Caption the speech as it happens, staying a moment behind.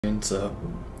so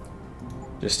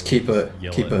just keep a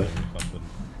yeah.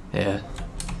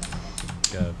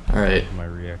 All right. My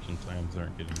reaction times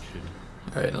aren't getting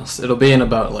shitty. All right, it'll be in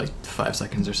about like 5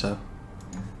 seconds or so.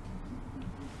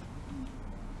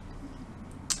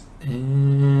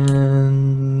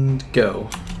 And go.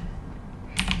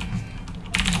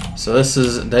 So this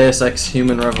is Deus Ex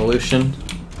Human Revolution.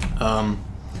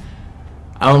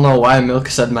 I don't know why Milk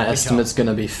said my estimate's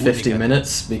gonna be 50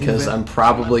 minutes, because I'm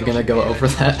probably gonna go over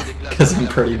that, because I'm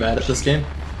pretty bad at this game.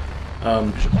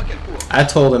 I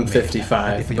told him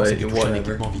 55, but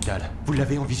whatever.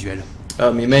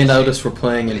 You may notice we're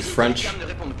playing in French.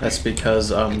 That's because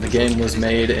the game was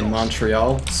made in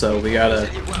Montreal, so we gotta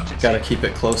keep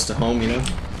it close to home, you know.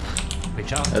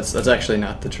 That's actually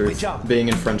not the truth. Being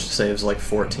in French saves like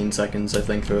 14 seconds, I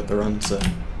think, throughout the run, so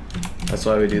that's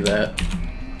why we do that.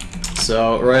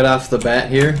 So right off the bat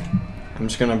here, I'm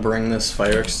just gonna bring this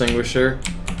fire extinguisher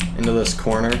into this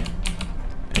corner,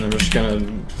 and I'm just gonna,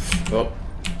 oh,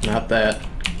 not that.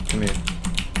 Come here.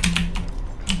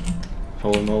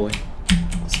 Holy moly.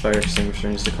 This fire extinguisher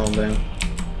needs to calm down.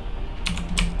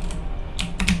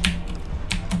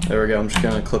 There we go, I'm just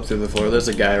gonna clip through the floor. There's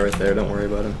a guy right there, don't worry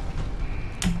about him.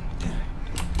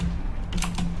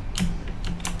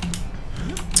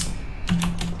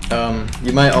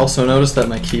 You might also notice that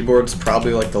my keyboard's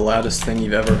probably like the loudest thing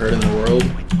you've ever heard in the world.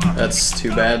 That's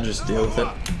too bad, just deal with it.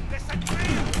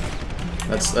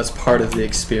 That's part of the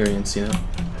experience, you know.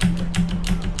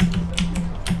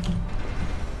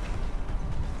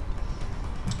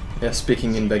 Yeah,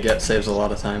 speaking in baguette saves a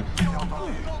lot of time.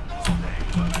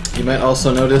 You might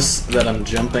also notice that I'm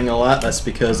jumping a lot. That's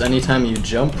because anytime you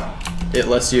jump, it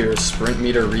lets your sprint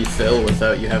meter refill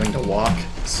without you having to walk,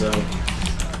 so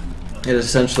it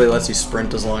essentially lets you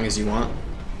sprint as long as you want.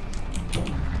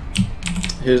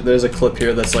 There's a clip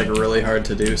here that's like really hard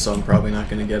to do, so I'm probably not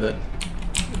going to get it.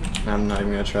 I'm not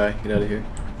even going to try. Get out of here.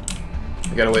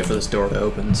 I gotta wait for this door to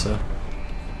open, so.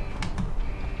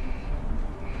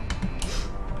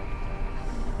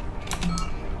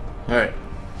 Alright.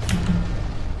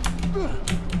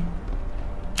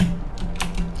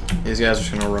 These guys are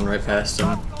just going to run right past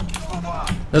him.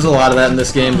 There's a lot of that in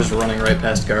this game, just running right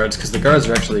past guards, because the guards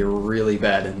are actually really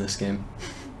bad in this game.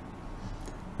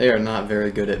 They are not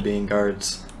very good at being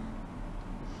guards.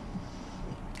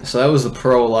 So that was the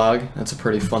prologue. That's a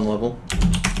pretty fun level.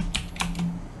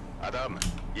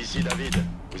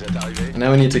 And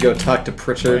now we need to go talk to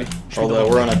Pritchard, although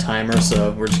we're on a timer,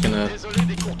 so we're just gonna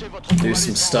do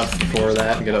some stuff before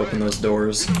that. We gotta open those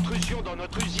doors.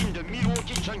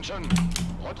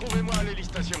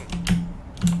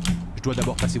 Yeah,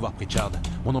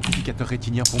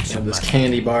 this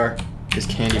candy bar. These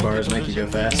candy bars make you go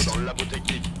fast.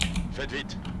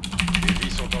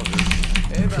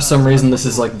 For some reason, this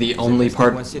is like the only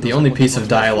piece of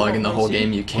dialogue in the whole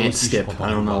game you can't skip.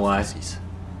 I don't know why.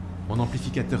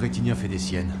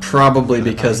 Probably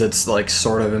because it's like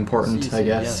sort of important, I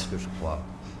guess.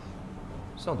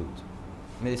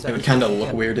 It would kind of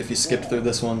look weird if you skipped through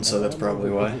this one, so that's probably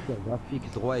why. But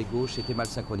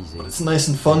it's nice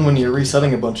and fun when you're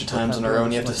resetting a bunch of times in a row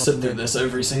and you have to sit through this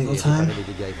every single time. You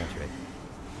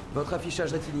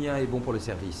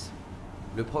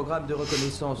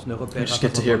just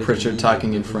get to hear Pritchard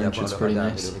talking in French, it's pretty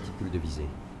nice.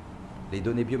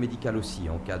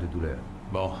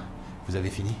 Bon, vous avez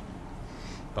fini?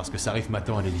 Parce que ça arrive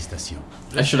maintenant à l'hélice-station.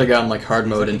 I should have gotten like hard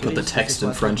mode and put the text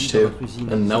in French too,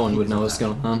 and no one would know what's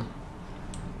going on.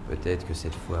 Peut-être que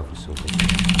cette fois vous sauverez.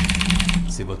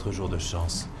 C'est votre jour de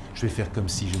chance. Je vais faire comme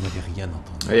si je n'avais rien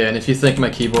entendu. Oh yeah, and if you think my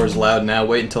keyboard's loud now,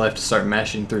 wait until I have to start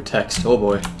mashing through text. Oh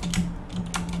boy.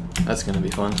 That's gonna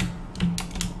be fun.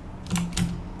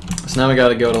 So now we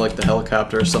gotta go to like the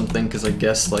helicopter or something, because I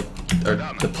guess like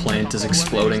the plant is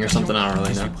exploding or something, I don't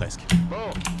really know.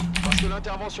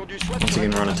 Once again,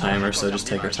 we're on a timer, so just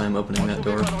take our time opening that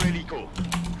door.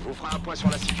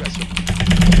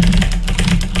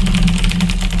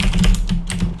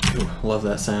 Ooh, love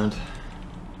that sound.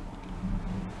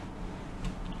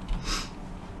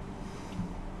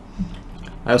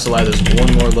 I also lied, there's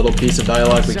one more little piece of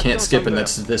dialogue we can't skip, and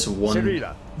that's this one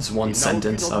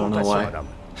sentence. I don't know why.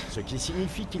 Ce qui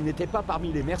signifie qu'il n'était pas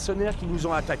parmi les mercenaires qui nous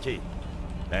ont attaqués.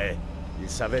 Mais il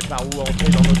savait par où entrer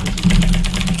dans notre équipe.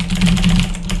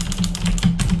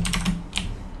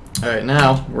 Alright,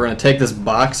 now we're going to take this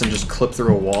box and just clip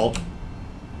through a wall.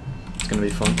 It's going to be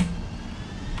fun.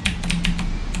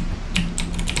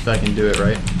 If I can do it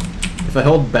right. If I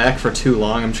hold back for too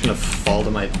long, I'm just going to fall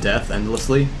to my death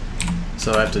endlessly.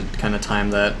 So I have to kind of time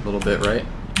that a little bit right.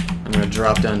 I'm going to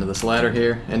drop down to this ladder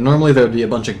here. And normally there would be a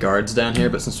bunch of guards down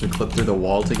here, but since we clipped through the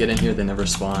wall to get in here, they never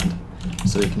spawned.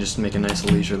 so you can just make a nice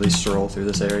leisurely stroll through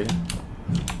this area.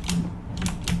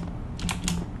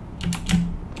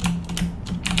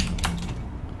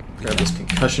 Grab this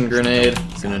concussion grenade.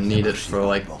 Gonna need it for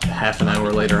like half an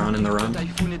hour later on in the run.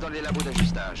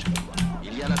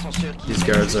 These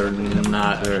guards are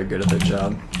not very good at their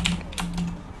job.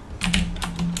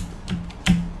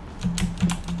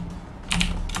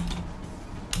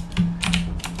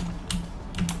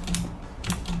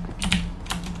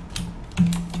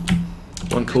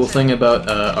 One cool thing about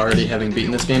already having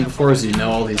beaten this game before is you know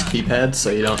all these keypads,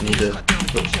 so you don't need to...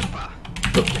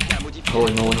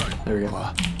 Holy moly, there we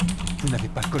go.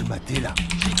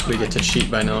 We get to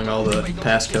cheat by knowing all the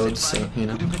passcodes, so, you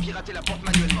know.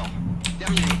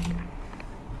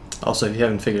 Also, if you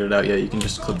haven't figured it out yet, you can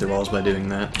just clip the walls by doing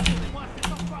that.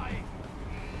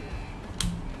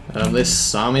 They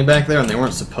saw me back there, and they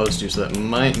weren't supposed to, so that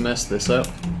might mess this up.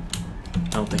 I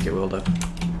don't think it will, though.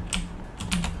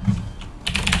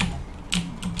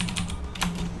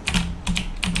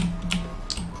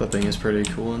 Clipping is pretty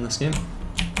cool in this game.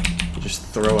 You just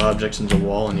throw objects into a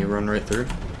wall and you run right through.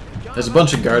 There's a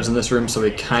bunch of guards in this room, so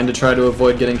we kind of try to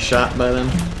avoid getting shot by them.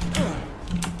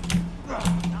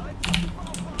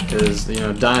 Because, you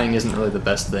know, dying isn't really the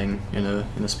best thing in a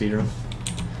speedrun.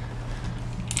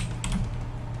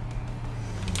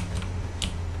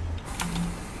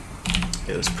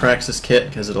 Get this praxis kit,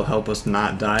 because it'll help us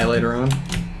not die later on.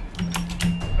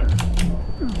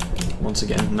 Once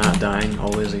again, not dying,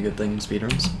 always a good thing in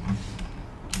speedruns.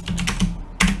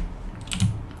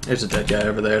 There's a dead guy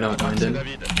over there, don't mind him.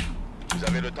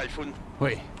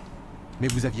 Oui, mais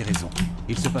vous aviez raison.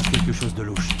 Il se passe quelque chose de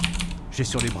louche. J'ai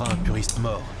sur les bras un puriste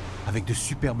mort, avec de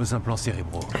superbes implants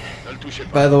cérébraux.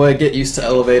 By the way, get used to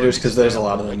elevators, because there's a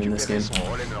lot of them in this game.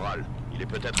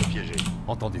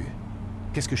 Entendu.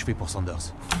 Qu'est-ce que je fais pour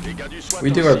Sanders?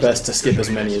 We do our best to skip as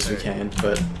many as we can,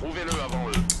 but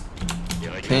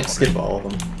can't skip all of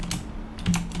them.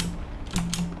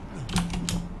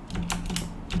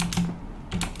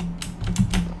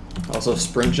 Also,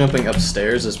 sprint jumping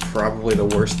upstairs is probably the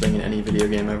worst thing in any video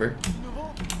game ever.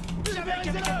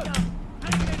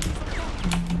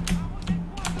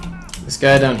 This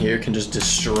guy down here can just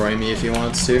destroy me if he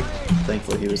wants to.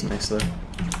 Thankfully he was nice though.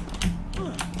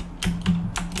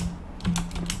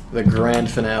 The grand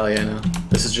finale, I know.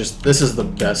 This is the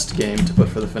best game to put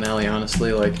for the finale,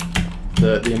 honestly. Like,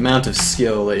 the amount of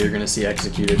skill that you're gonna see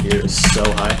executed here is so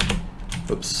high.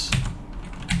 Oops.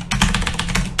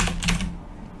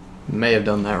 May have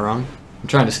done that wrong. I'm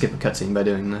trying to skip a cutscene by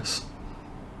doing this.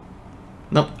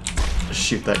 Nope. Just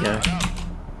shoot that guy.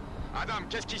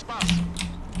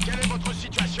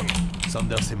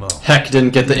 Heck,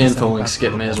 didn't get the info link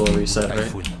skip, may as well reset, right?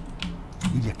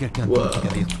 Whoa.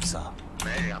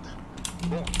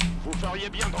 Bon, vous feriez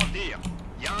bien de revenir.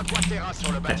 Il y a un toit terrasse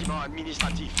sur le bâtiment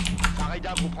administratif.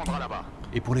 Farida vous prendra là-bas.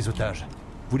 Et pour les otages,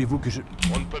 voulez-vous que je...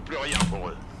 On ne peut plus rien pour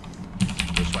eux.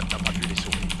 Je souhaite que t'as pas pu les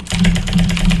sauver.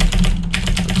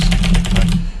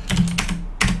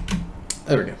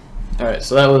 There we go. Alright,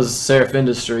 so that was Seraph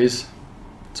Industries.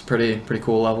 It's a pretty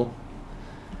cool level.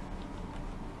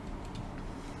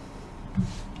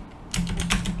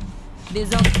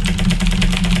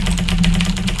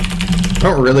 I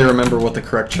don't really remember what the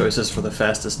correct choices for the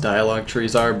fastest dialogue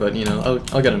trees are, but you know,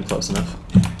 I'll get them close enough.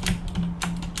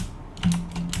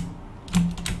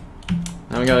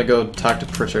 Now we gotta go talk to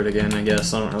Pritchard again, I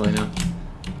guess. I don't really know.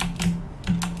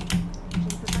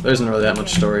 There isn't really that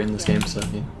much story in this game, so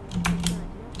yeah.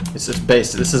 It's just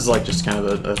based. This is like just kind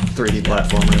of a 3D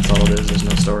platformer. That's all it is. There's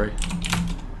no story.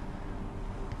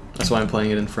 That's why I'm playing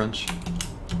it in French,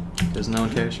 because no one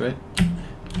cares, right?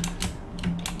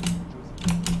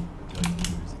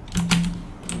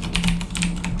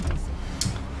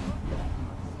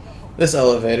 This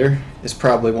elevator is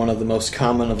probably one of the most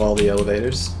common of all the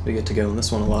elevators. We get to go in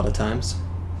this one a lot of times.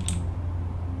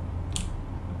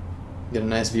 Get a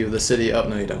nice view of the city. Oh,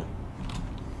 no you don't.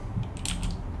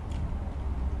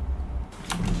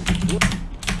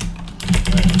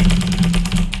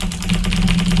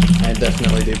 I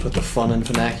definitely do put the fun in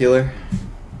vernacular.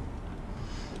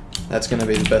 That's gonna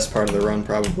be the best part of the run,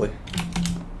 probably.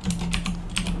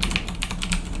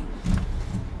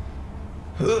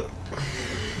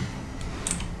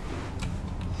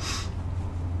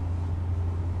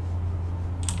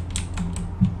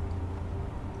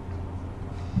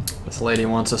 This lady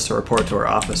wants us to report to her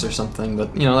office or something,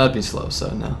 but you know, that'd be slow, so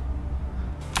no.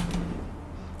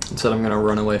 Instead I'm gonna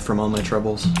run away from all my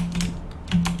troubles.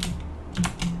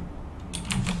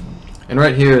 And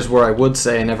right here is where I would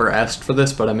say I never asked for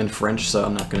this, but I'm in French, so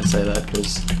I'm not gonna say that,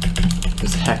 because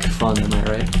it's heck fun, am I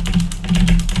right?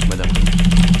 Madame.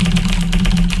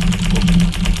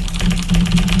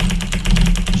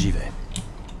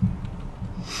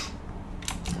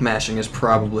 Mashing is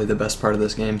probably the best part of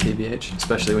this game, TBH,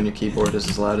 especially when your keyboard is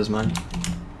as loud as mine.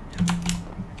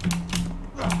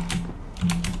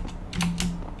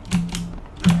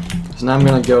 So now I'm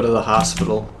gonna go to the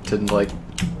hospital to, like,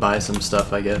 buy some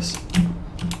stuff, I guess.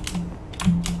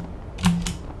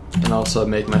 And also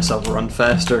make myself run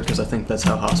faster, because I think that's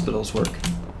how hospitals work.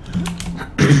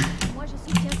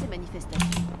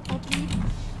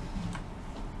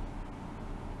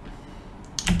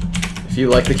 If you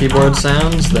like the keyboard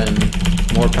sounds, then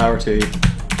more power to you.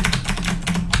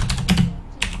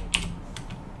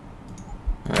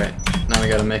 Alright, now we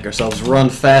gotta make ourselves run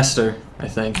faster, I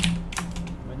think.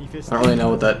 I don't really know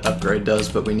what that upgrade does,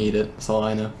 but we need it. That's all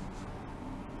I know.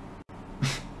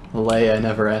 Lay, I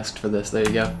never asked for this. There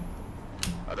you go.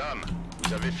 Madame,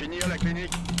 vous avez fini à la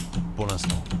clinique? Pour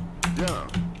l'instant. Bien.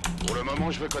 Pour le moment,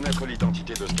 je veux connaître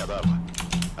l'identité de ce cadavre.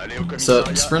 Allez au So,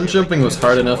 commissariat. sprint jumping was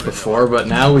hard enough before, but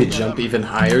now we jump even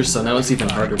higher, so now it's even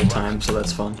harder to time, so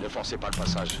that's fun. Ne forcez pas le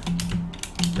passage.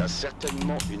 Il y a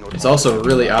certainement une autre. It's also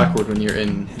really awkward when you're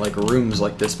in, like, rooms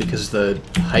like this, because the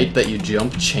height that you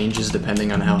jump changes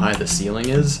depending on how high the ceiling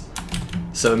is.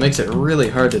 So it makes it really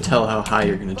hard to tell how high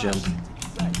you're gonna jump.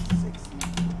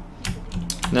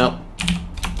 Now,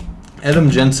 Adam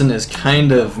Jensen is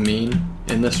kind of mean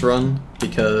in this run,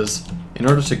 because in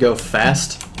order to go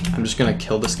fast, I'm just gonna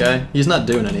kill this guy. He's not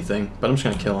doing anything, but I'm just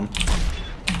gonna kill him.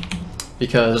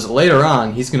 Because later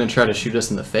on, he's gonna try to shoot us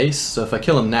in the face, so if I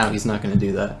kill him now, he's not gonna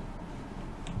do that.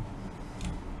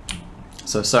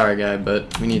 So sorry guy,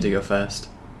 but we need to go fast.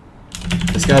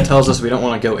 This guy tells us we don't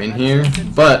want to go in here,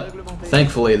 but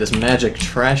thankfully this magic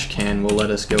trash can will let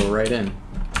us go right in.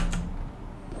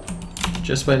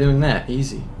 Just by doing that,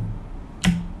 easy.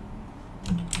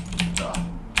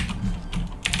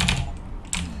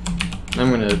 I'm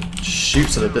gonna shoot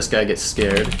so that this guy gets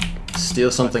scared,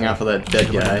 steal something off of that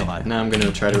dead guy, and now I'm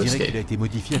gonna try to escape.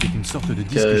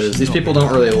 Because these people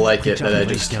don't really like it that I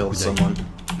just killed someone.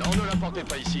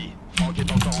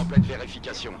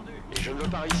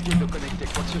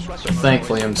 But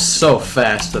thankfully I'm so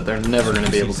fast that they're never gonna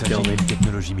be able to kill me.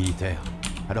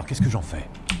 Alors qu'est-ce que j'en fais?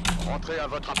 Rentrez à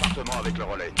votre appartement avec le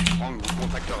relais. Franck vous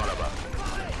contactera là-bas.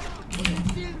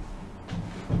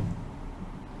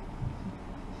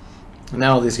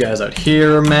 Now all these guys out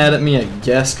here are mad at me, I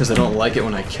guess, because I don't like it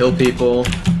when I kill people.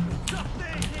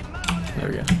 There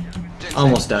we go.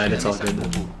 Almost died, it's all good.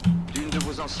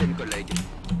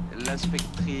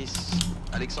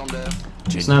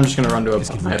 So now I'm just going to run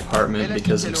to my apartment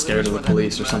because I'm scared of the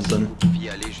police or something.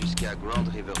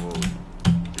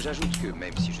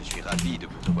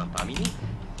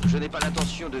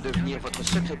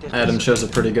 Adam shows a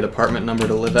pretty good apartment number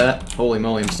to live at. Holy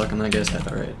moly, I'm stuck on that guy's head,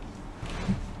 alright.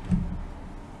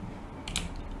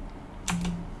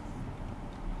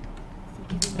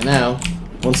 And now,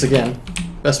 once again,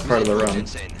 best part of the run,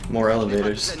 more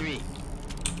elevators.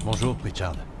 Bonjour,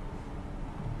 Pritchard.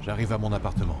 J'arrive à mon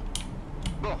appartement.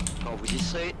 Bon, quand vous y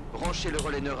serez, branchez le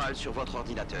relais neural sur votre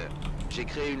ordinateur. J'ai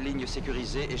créé une ligne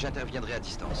sécurisée et j'interviendrai à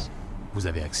distance. Vous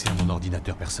avez accès à mon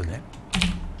ordinateur personnel?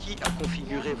 Qui a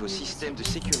configuré vos systèmes de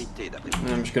sécurité d'après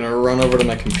vous? I'm just gonna run over to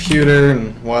my computer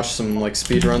and watch some like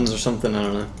speedruns or something, I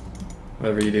don't know.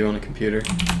 Whatever you do on a computer.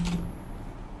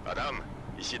 Madame,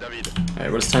 ici David.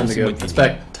 Alright, what is time to go? It's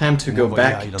time to go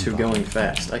back to going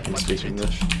fast. I can speak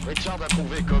English. Richard a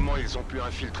trouvé comment ils ont pu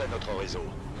infiltrer notre réseau.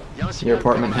 Your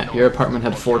apartment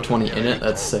had 420 in it?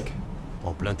 That's sick.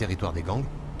 En plein territoire des gangs?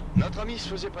 Notre ami se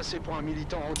faisait passer pour un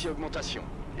militant anti-augmentation.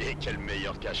 Et quelle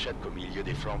meilleure cachette qu'au milieu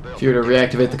des flambeurs. If you were to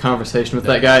reactivate the conversation with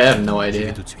that guy, I have no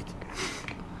idea.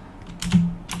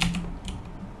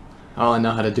 All I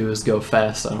know how to do is go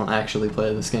fast. I don't actually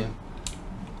play this game.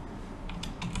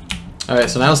 Alright,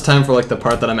 so now it's time for like the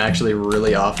part that I'm actually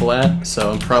really awful at,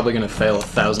 so I'm probably going to fail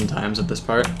 1,000 times at this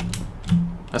part.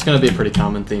 That's going to be a pretty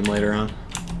common theme later on.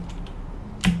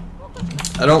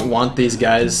 I don't want these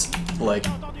guys, like,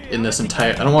 in this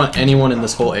entire... I don't want anyone in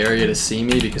this whole area to see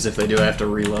me, because if they do I have to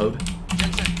reload.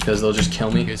 Because they'll just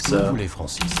kill me, so... I'm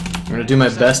going to do my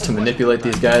best to manipulate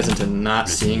these guys into not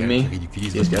seeing me.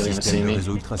 These guys are going to see me.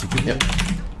 Yep.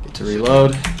 Get to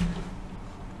reload.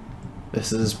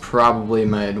 This is probably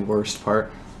my worst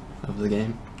part of the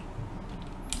game.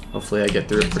 Hopefully I get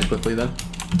through it pretty quickly though.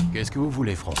 Qu'est-ce que vous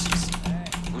voulez, Francis?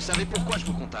 Vous savez pourquoi je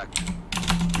vous contacte?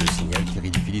 Le signal qui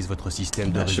ridiculise votre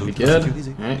système de That should réseau be good.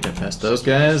 sécurisé. Alright, got past those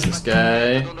guys. This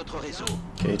guy.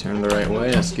 Okay, turn the right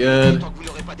way. That's good.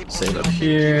 Save up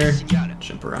here.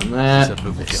 Jump around that.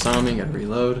 They saw me. Gotta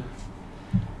reload.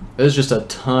 There's just a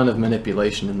ton of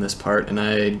manipulation in this part, and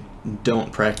I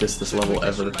don't practice this level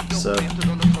ever, so...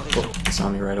 Oh, saw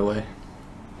me right away.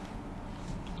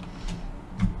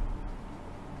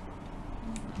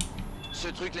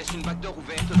 Right,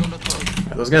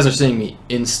 those guys are seeing me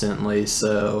instantly,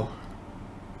 so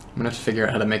I'm gonna have to figure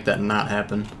out how to make that not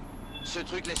happen.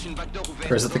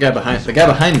 Or is it the guy behind? The guy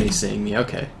behind me seeing me?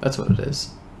 Okay, that's what it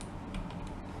is.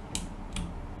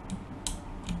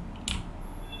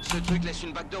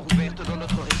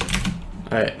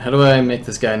 Alright, how do I make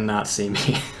this guy not see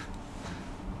me?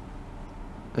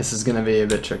 This is gonna be a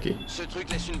bit tricky.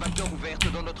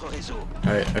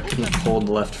 Alright, I couldn't hold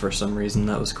left for some reason,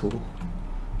 that was cool.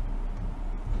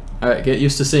 Alright, get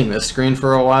used to seeing this screen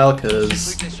for a while,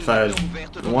 because if I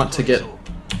want to get...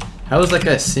 How is that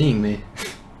guy seeing me?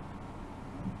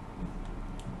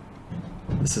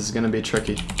 This is gonna be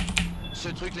tricky.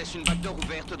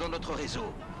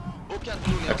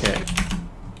 Okay.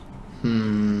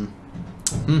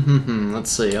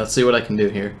 Let's see what I can do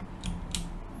here.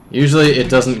 Usually it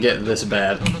doesn't get this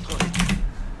bad.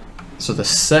 So the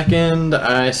second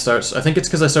I start... I think it's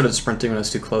because I started sprinting when I was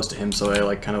too close to him, so I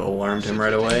like kind of alarmed him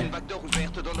right away.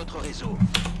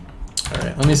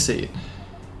 Alright, let me see.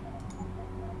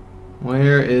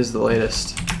 Where is the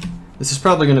latest? This is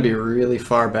probably going to be really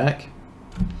far back.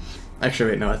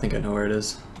 Actually, wait, no, I think I know where it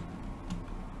is.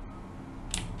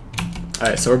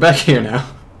 Alright, so we're back here now.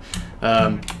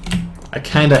 I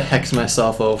kind of hexed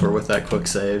myself over with that quick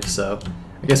save, so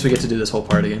I guess we get to do this whole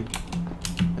part again.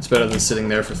 It's better than sitting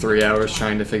there for 3 hours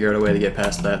trying to figure out a way to get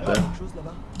past that, though.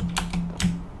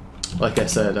 Like I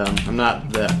said, I'm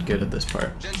not that good at this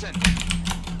part.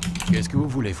 Qu'est-ce que vous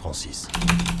voulez, Francis?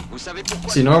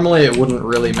 See, normally it wouldn't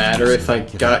really matter if I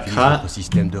got caught,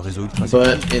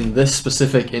 but in this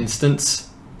specific instance,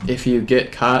 if you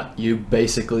get caught, you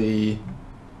basically...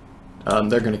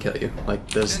 they're gonna kill you. Like,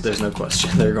 there's no question.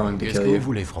 They're going to kill you.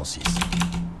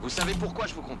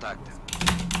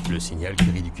 Le signal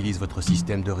qui ridiculise votre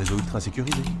système de réseau ultra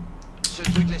sécurisé. Ce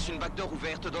truc laisse une backdoor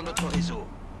ouverte dans notre réseau.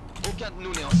 Aucun de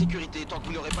nous n'est en sécurité tant que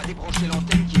vous n'aurez pas débranché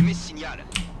l'antenne qui émet ce signal.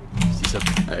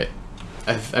 Alright.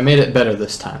 I made it better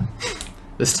this time.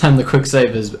 This time the quick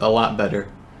save is a lot better.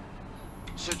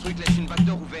 Ce truc laisse une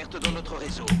backdoor ouverte dans notre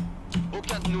réseau.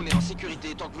 Aucun de nous n'est en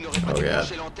sécurité tant que vous n'aurez pas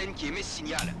débranché l'antenne qui émet ce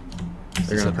signal.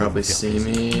 They're gonna probably see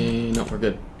me. No, we're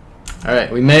good. Alright,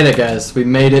 we made it, guys. We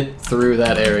made it through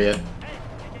that area.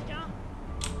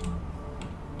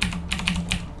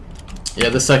 Yeah,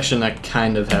 this section I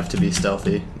kind of have to be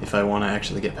stealthy if I want to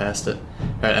actually get past it.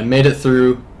 Alright, I made it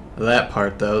through that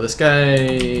part, though. This guy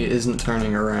isn't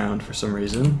turning around for some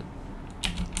reason.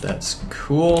 That's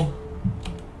cool.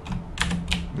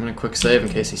 I'm gonna quick save in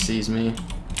case he sees me.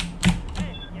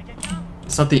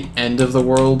 It's not the end of the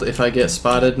world if I get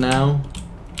spotted now,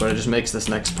 but it just makes this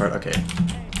next part okay.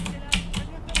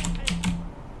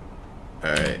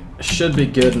 Alright, should be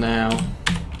good now.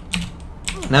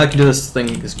 Now I can do this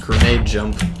grenade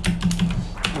jump.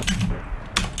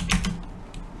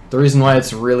 The reason why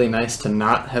it's really nice to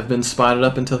not have been spotted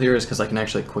up until here is because I can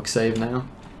actually quick save now.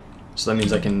 So that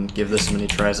means I can give this as many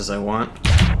tries as I want.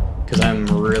 Because I'm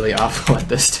really awful at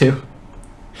this too.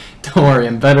 Don't worry,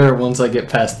 I'm better once I get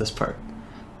past this part.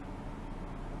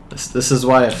 This is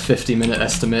why a 50-minute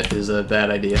estimate is a bad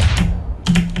idea.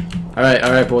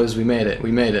 Alright boys, we made it.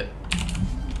 We made it.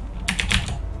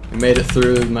 We made it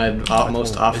through my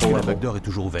most awful level.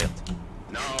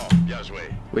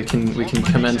 We can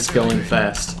commence going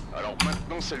fast.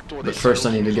 But first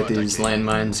I need to get these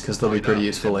landmines because they'll be pretty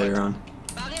useful later on.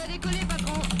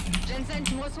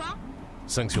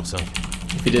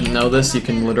 If you didn't know this, you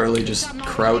can literally just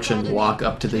crouch and walk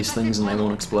up to these things and they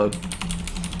won't explode.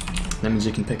 That means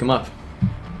you can pick them up.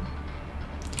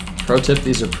 Pro tip,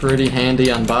 these are pretty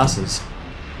handy on bosses.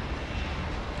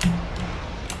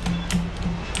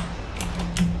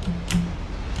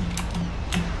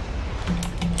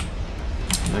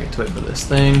 I get to wait for this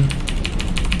thing.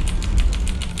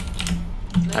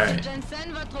 Alright.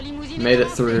 Made it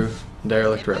through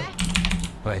Derelict Road.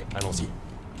 Ouais, allons-y.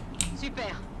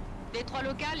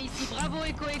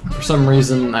 For some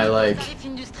reason,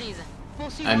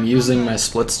 I'm using my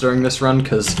splits during this run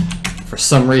because for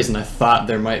some reason I thought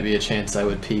there might be a chance I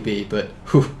would PB, but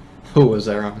who was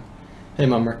I wrong? Hey,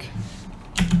 Mumrick.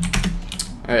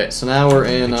 Alright, so now we're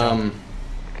in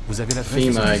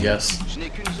FEMA, I guess.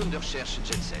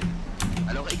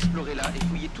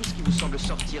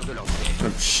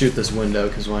 I'll shoot this window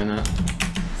because why not?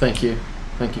 Thank you.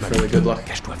 Thank you for the good luck.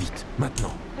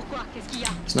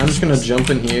 So now I'm just gonna jump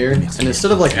in here, and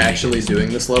instead of like actually doing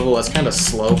this level, that's kind of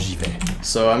slow.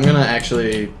 So I'm gonna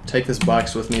actually take this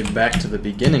box with me back to the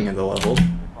beginning of the level,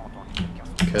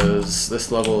 because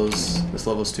this level is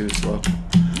too slow.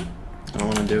 I don't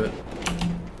want to do it.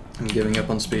 I'm giving up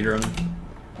on speedrunning.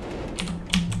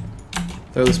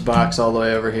 Throw this box all the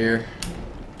way over here.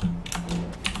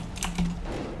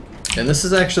 And this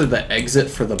is actually the exit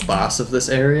for the boss of this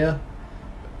area.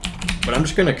 But I'm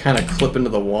just going to kind of clip into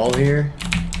the wall here.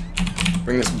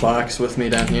 Bring this box with me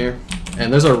down here.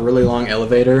 And there's a really long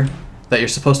elevator that you're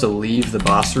supposed to leave the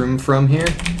boss room from here.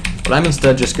 But I'm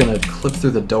instead just going to clip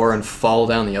through the door and fall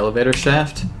down the elevator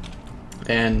shaft.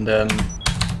 And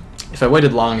if I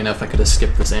waited long enough, I could have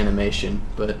skipped this animation.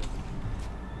 But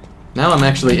now I'm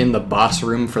actually in the boss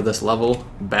room for this level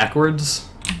backwards.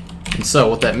 And so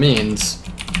what that means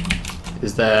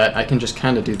is that I can just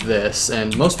kind of do this,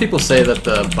 and most people say that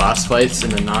the boss fights in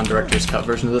the non-director's cut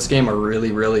version of this game are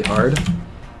really, really hard.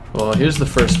 Well, here's the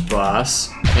first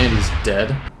boss, and he's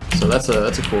dead, so that's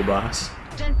a cool boss.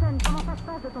 I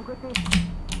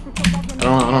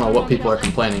don't know what people are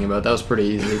complaining about. That was pretty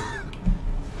easy.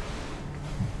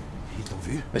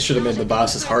 They should have made the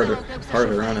bosses harder,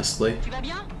 honestly.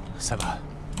 Ça va.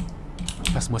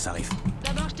 Passe-moi ça arrive.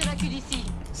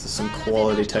 This is some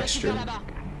quality texture.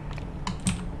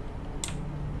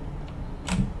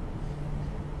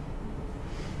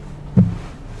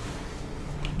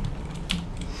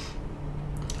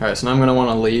 Alright, so now I'm going to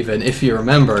want to leave, and if you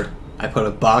remember, I put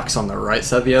a box on the right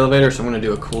side of the elevator, so I'm going to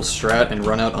do a cool strat and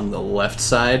run out on the left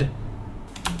side.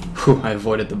 Whew, I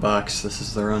avoided the box. This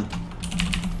is the run.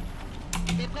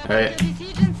 Alright.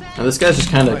 Now this guy's just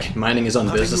kind of minding his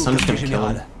own business. I'm just going to kill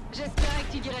him.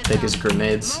 Take his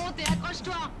grenades.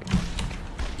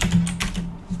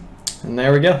 And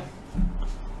there we go.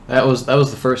 That was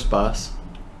the first boss.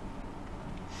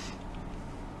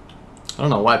 I don't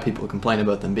know why people complain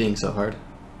about them being so hard.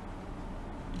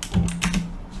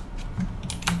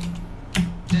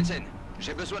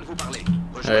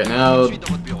 Alright, now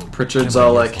Pritchard's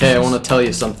all like, hey, I want to tell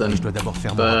you something, but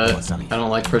I don't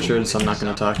like Pritchard, so I'm not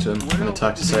going to talk to him. I'm going to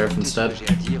talk to Seraph instead.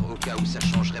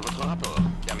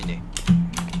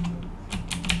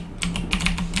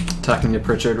 Talking to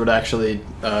Pritchard would actually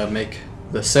make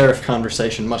the Seraph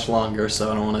conversation much longer,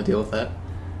 so I don't want to deal with that.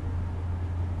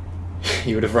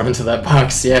 You would have run into that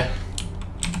box, yeah.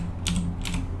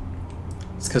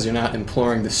 It's because you're not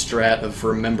employing the strat of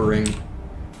remembering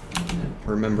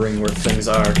where things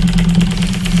are.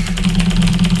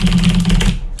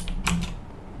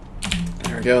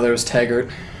 There we go, there's Taggart.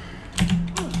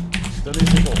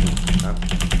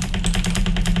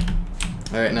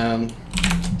 Alright, now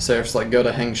Seraph's like, go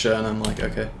to Hengsha, and I'm like,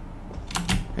 okay.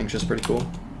 Hengsha's pretty cool.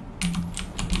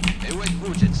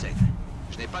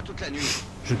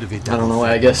 I don't know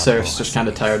why, I guess Seraph's just kind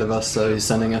of tired of us, so he's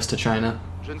sending us to China.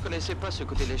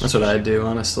 That's what I'd do,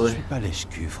 honestly.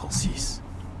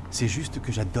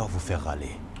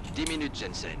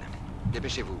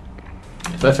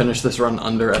 If I finish this run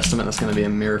under estimate, that's going to be a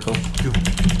miracle.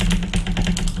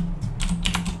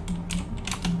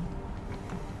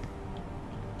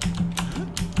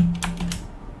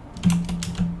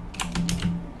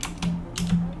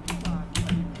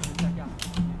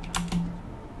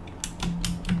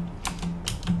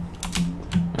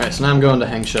 Alright, so now I'm going to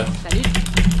Hengsha.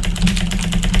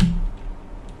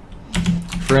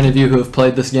 For any of you who have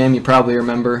played this game, you probably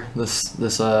remember this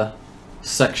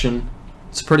section.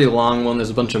 It's a pretty long one. There's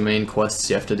a bunch of main quests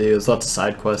you have to do. There's lots of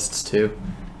side quests too.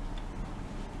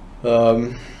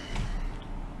 I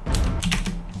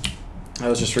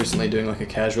was just recently doing like a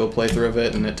casual playthrough of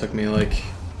it, and it took me like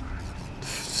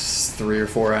 3 or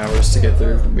 4 hours to get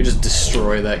through. We just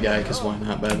destroy that guy, because why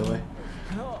not, by the way.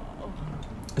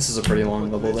 This is a pretty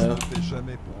long level though.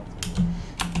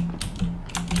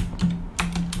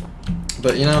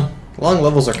 But you know, long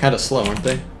levels are kind of slow, aren't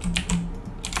they?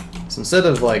 So instead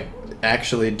of like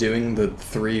actually doing the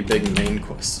 3 big main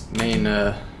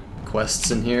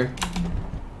quests in here,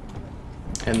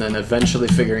 and then eventually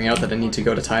figuring out that I need to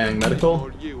go to Taiyang Medical,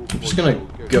 I'm just gonna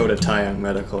go to Taiyang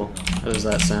Medical. How does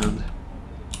that sound?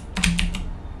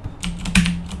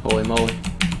 Holy moly.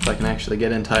 If I can actually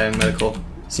get in Taiyang Medical.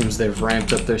 Seems they've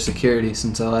ramped up their security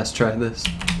since I last tried this.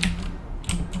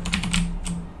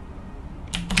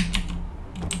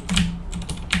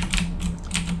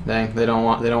 Dang, they don't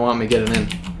want me getting in.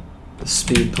 The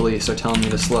speed police are telling me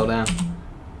to slow down.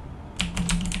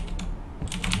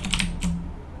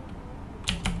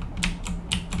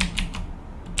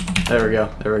 There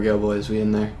we go, boys. We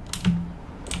in there.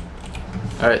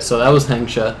 Alright, so that was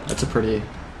Hengsha. It's a pretty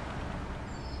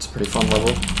fun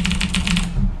level.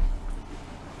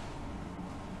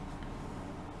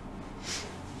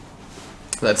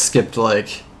 That skipped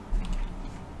like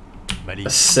a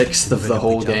 1/6 of the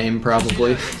whole game,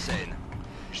 probably.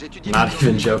 Not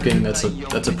even joking. That's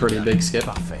a pretty big skip. So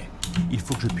now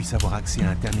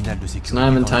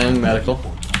I'm in Taiyang Medical.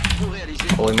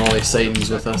 Holy moly, Satan's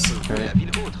with us. Right.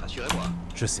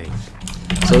 Je sais.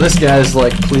 So this guy's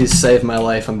like, please save my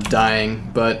life, I'm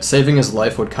dying, but saving his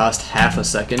life would cost half a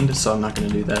second, so I'm not gonna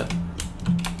do that.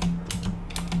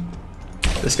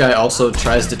 This guy also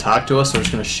tries to talk to us, so we're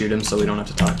just gonna shoot him so we don't have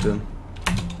to talk to him.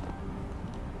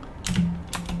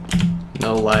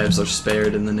 No lives are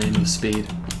spared in the name of speed.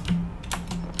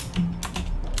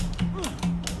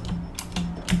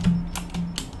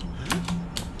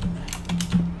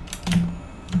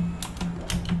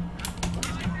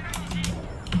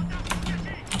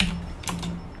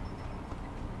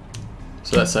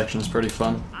 So that section is pretty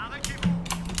fun.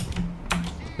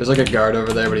 There's like a guard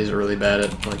over there, but he's really bad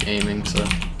at like aiming, so.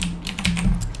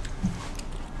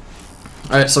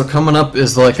 Alright, so coming up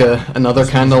is like another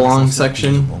kind of long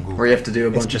section where you have to do a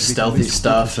bunch of stealthy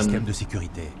stuff and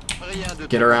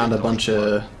get around a bunch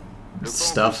of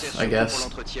stuff, I guess.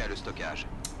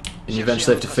 And you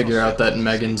eventually have to figure out that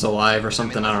Megan's alive or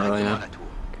something, I don't really know.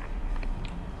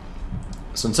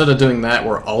 So instead of doing that,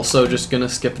 we're also just gonna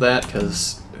skip that,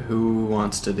 because who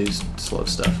wants to do slow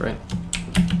stuff, right?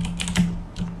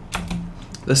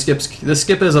 This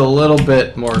skip is a little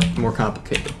bit more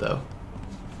complicated though.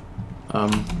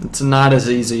 It's not as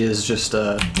easy as just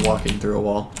walking through a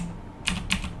wall.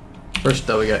 First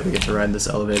though, we get to ride this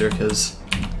elevator, because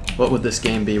what would this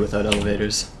game be without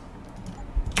elevators?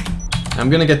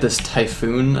 I'm gonna get this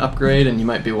Typhoon upgrade, and you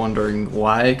might be wondering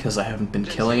why, because I haven't been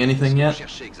killing anything yet.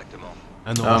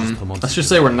 Let's just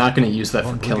say we're not going to use that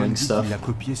for killing stuff.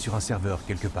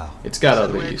 It's got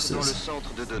other uses.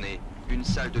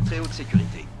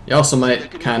 You also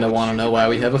might kind of want to know why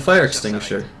we have a fire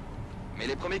extinguisher. I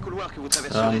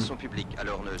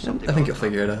think you'll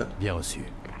figure it out. Alright,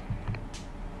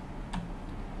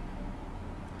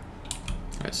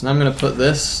 so now I'm going to put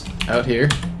this out here.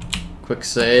 Quick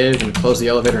save and close the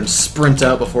elevator and sprint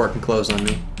out before it can close on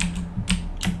me.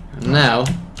 And now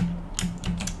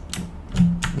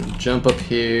jump up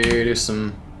here, do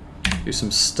some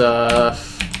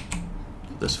stuff.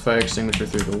 Put this fire extinguisher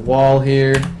through the wall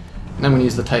here, and I'm gonna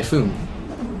use the Typhoon.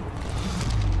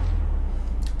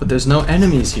 But there's no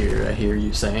enemies here, I hear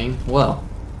you saying. Well,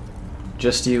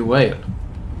 just you wait.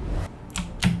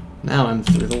 Now I'm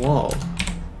through the wall.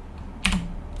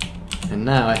 And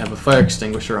now I have a fire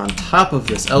extinguisher on top of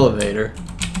this elevator.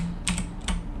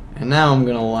 And now I'm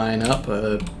gonna line up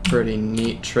a pretty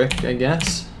neat trick, I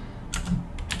guess.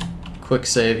 Quick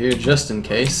save here, just in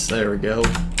case. There we go.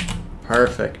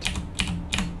 Perfect.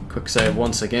 Quick save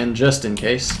once again, just in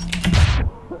case.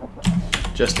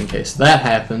 Just in case that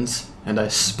happens, and I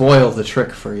spoil the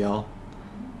trick for y'all.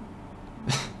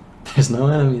 There's no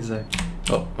enemies there.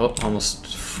 Oh,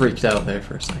 almost freaked out there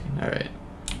for a second. Alright.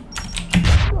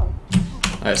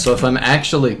 Alright, so if I'm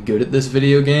actually good at this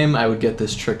video game, I would get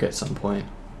this trick at some point.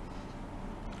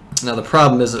 Now the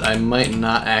problem is that I might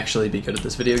not actually be good at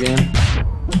this video game.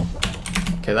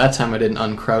 Okay, that time I didn't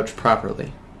uncrouch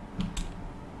properly.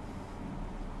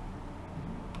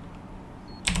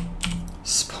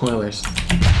 Spoilers.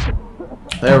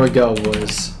 There we go,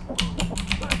 boys.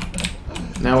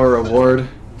 Now our reward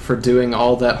for doing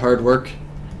all that hard work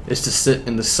is to sit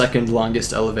in the second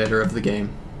longest elevator of the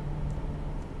game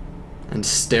and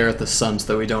stare at the sun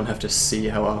so that we don't have to see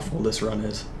how awful this run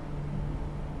is.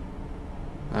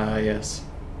 Ah, yes.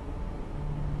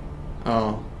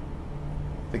 Oh.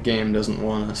 The game doesn't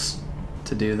want us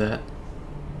to do that.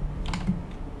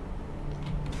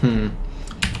 Alright,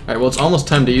 well it's almost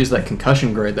time to use that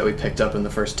concussion grade that we picked up in the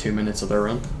first 2 minutes of the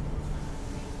run.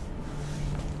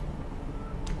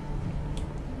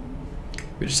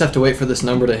 We just have to wait for this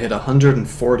number to hit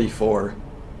 144.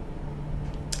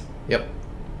 Yep.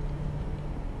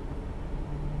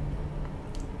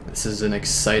 This is an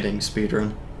exciting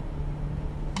speedrun.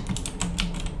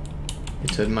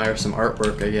 Get to admire some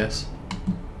artwork, I guess.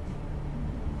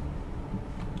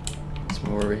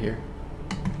 Over here.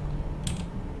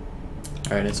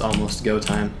 Alright, it's almost go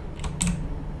time.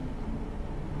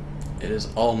 It is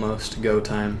almost go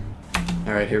time.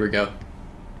 Alright, here we go.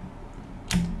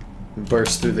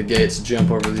 Burst through the gates, jump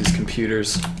over these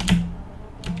computers.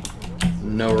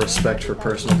 No respect for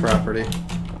personal property.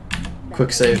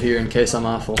 Quick save here in case I'm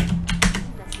awful.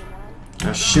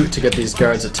 Now shoot to get these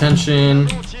guards' attention.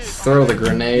 Throw the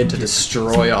grenade to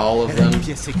destroy all of them.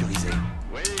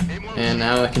 And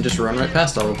now I can just run right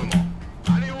past all of them.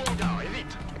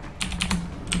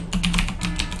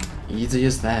 Easy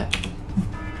as that.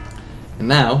 And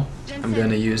now, I'm going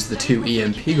to use the 2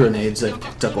 EMP grenades I've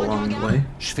picked up along the way.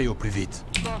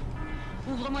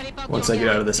 Once I get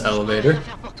out of this elevator.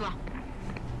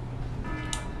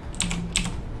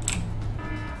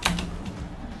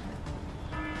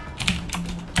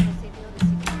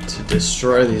 To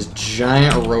destroy these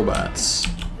giant robots.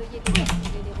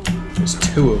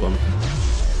 There's two of them.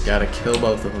 Gotta kill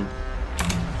both of them.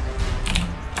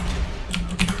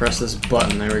 Press this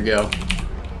button, there we go.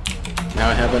 Now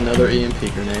I have another EMP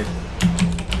grenade.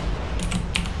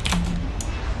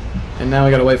 And now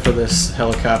I gotta wait for this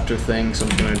helicopter thing, so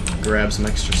I'm gonna grab some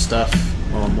extra stuff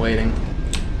while I'm waiting.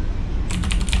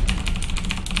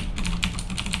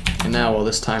 And now while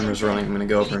this timer's running, I'm gonna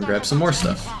go over and grab some more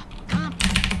stuff.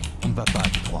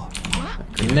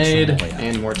 A grenade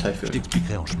and more Typhoon.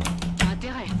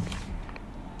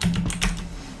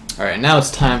 Alright, now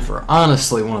it's time for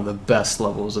honestly one of the best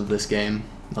levels of this game.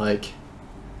 Like,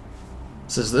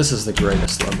 this is the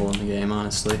greatest level in the game,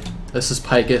 honestly. This is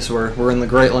Picus. We're in the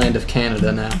great land of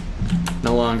Canada now,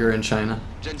 no longer in China.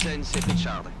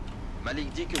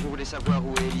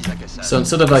 So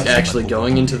instead of like actually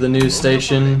going into the news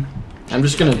station, I'm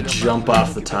just gonna jump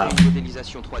off the top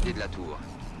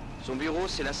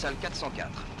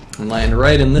and land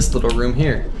right in this little room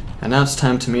here. And now it's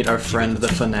time to meet our friend the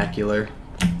Fanacular.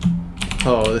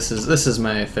 Oh, this is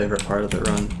my favorite part of the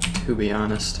run, to be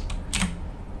honest.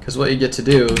 Because what you get to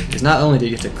do is not only do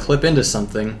you get to clip into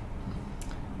something,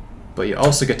 but you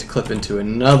also get to clip into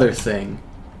another thing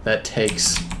that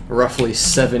takes roughly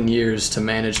 7 years to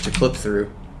manage to clip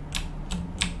through.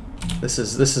 This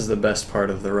is the best part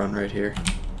of the run right here.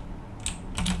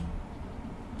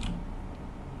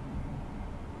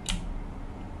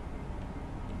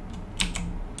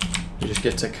 We just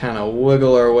get to kind of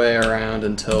wiggle our way around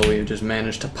until we just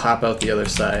manage to pop out the other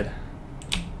side.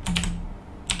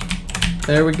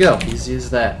 There we go, easy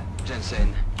as that.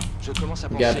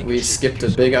 We skipped a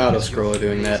big auto-scroller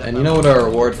doing that, and you know what our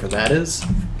reward for that is?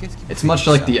 It's much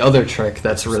like the other trick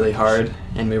that's really hard,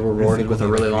 and we were rewarded with a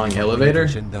really long elevator.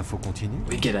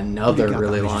 We get another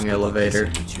really long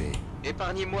elevator.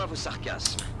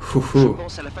 Hoo-hoo.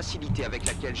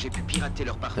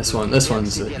 This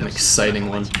one's an exciting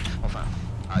one.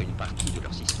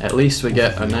 At least we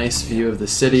get a nice view of the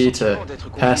city to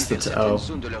pass the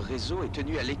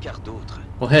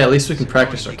Well, hey, at least we can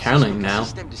practice our counting now.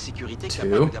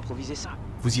 2,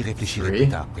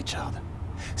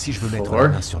 3,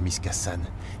 4, 5,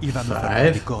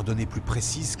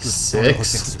 6.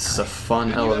 This is a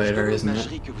fun elevator, isn't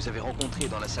it? You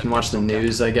can watch the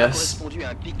news, I guess.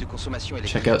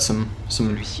 Check out some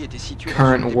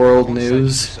current world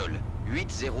news.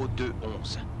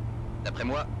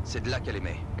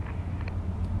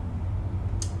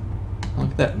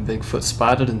 Look at that, Bigfoot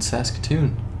spotted in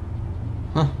Saskatoon.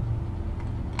 Huh.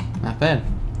 Not bad.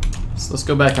 So let's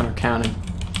go back on our counting.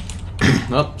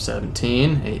 Oh,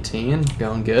 17, 18,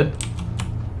 going good.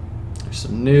 There's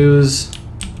some news.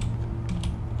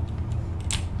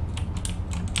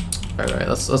 Alright,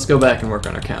 let's go back and work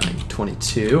on our counting.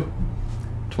 22,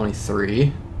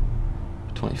 23,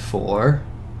 24,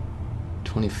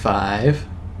 25,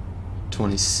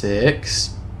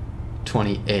 26,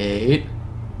 28,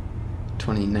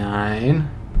 29.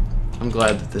 I'm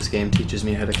glad that this game teaches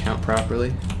me how to count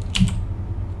properly.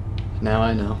 Now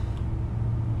I know.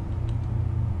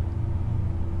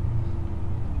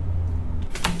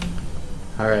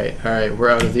 Alright, we're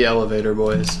out of the elevator,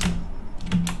 boys.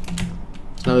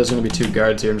 Now there's gonna be 2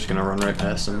 guards here, I'm just gonna run right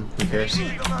past them. Who cares?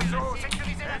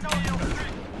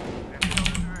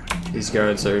 These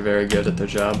guards are very good at their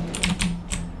job.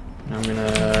 I'm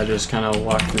gonna just kind of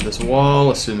walk through this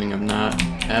wall, assuming I'm not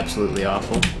absolutely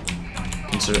awful,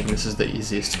 considering this is the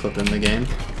easiest clip in the game.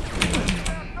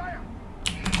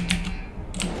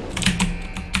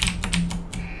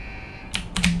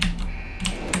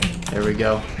 There we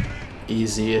go.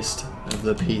 Easiest of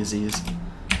the peasies.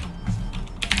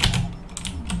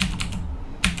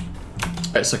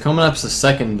 Alright, so coming up is the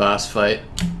second boss fight.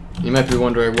 You might be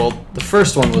wondering, well, the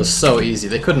first one was so easy,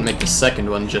 they couldn't make the second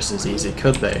one just as easy,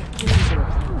 could they?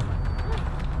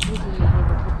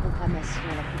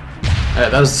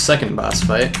 Alright, that was the second boss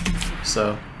fight,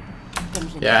 so...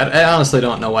 yeah, I honestly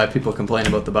don't know why people complain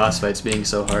about the boss fights being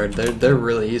so hard. They're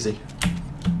really easy.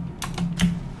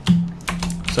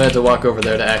 So I had to walk over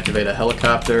there to activate a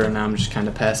helicopter, and now I'm just kind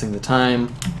of passing the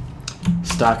time,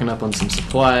 stocking up on some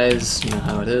supplies, you know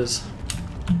how it is.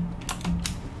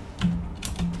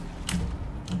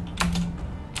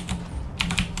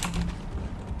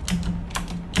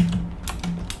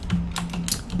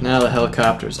 Now the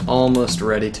helicopter's almost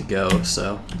ready to go,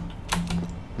 so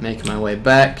making my way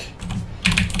back.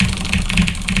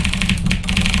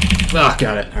 Oh,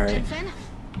 got it. All right.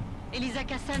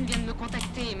 Vient de me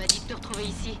contacter et m'a dit de te retrouver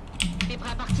ici. T'es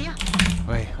prêt à partir?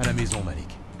 Ouais, à la maison, Malik.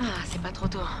 Ah, c'est pas trop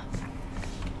tôt.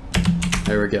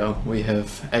 There we go. We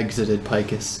have exited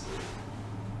Picus.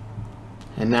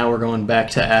 And now we're going back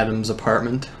to Adam's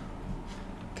apartment.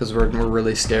 Because we're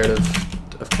really scared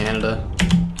of Canada.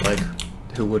 Like,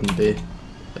 who wouldn't be?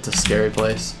 It's a scary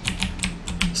place.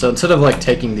 So instead of like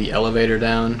taking the elevator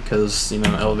down, because you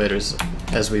know elevators,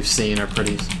 as we've seen, are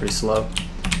pretty slow,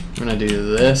 I'm gonna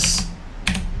do this,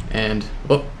 and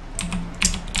whoop.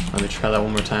 Let me try that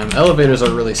one more time. Elevators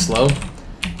are really slow,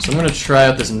 so I'm gonna try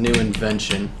out this new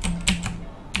invention.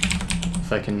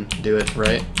 If I can do it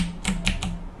right.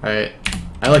 Alright,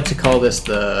 I like to call this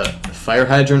the fire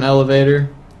hydrant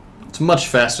elevator. It's much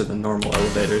faster than normal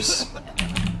elevators.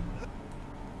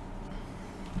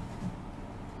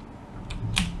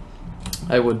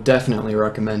 I would definitely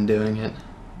recommend doing it.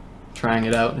 Trying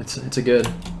it out. It's a good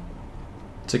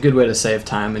way to save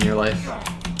time in your life.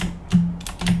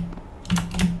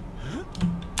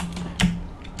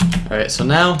 Alright, so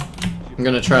now I'm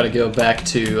gonna try to go back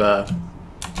to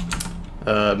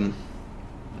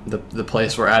the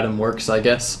place where Adam works, I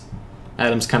guess.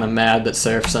 Adam's kind of mad that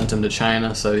Seraph sent him to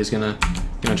China, so he's gonna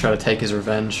try to take his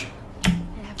revenge.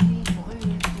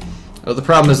 Oh, the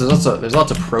problem is there's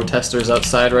lots of protesters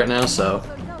outside right now, so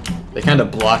they kind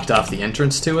of blocked off the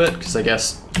entrance to it, because I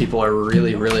guess people are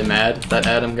really mad that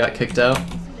Adam got kicked out.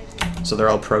 So they're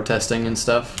all protesting and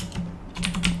stuff.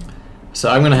 So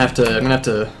I'm gonna have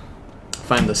to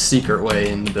find the secret way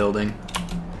in the building,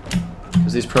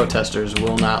 because these protesters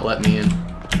will not let me in.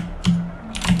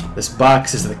 This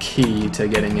box is the key to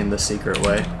getting in the secret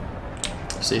way.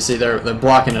 So you see they're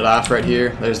blocking it off right here.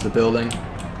 There's the building.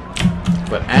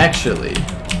 But actually,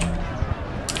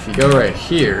 if you go right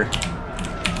here,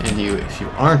 and if you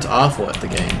aren't awful at the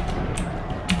game,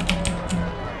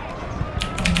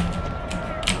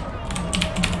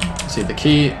 see, the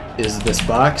key is this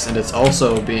box, and it's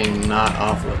also being not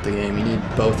awful at the game. You need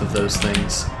both of those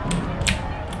things.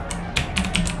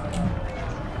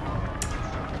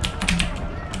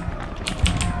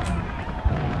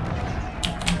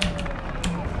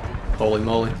 Holy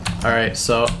moly. Alright,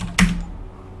 so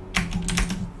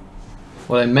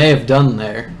what I may have done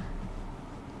there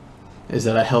is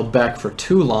that I held back for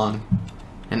too long,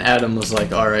 and Adam was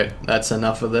like, alright, that's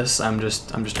enough of this, I'm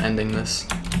just ending this.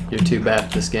 You're too bad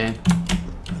at this game.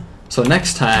 So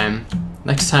next time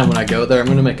when I go there, I'm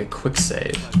gonna make a quick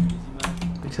save,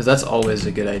 because that's always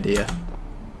a good idea.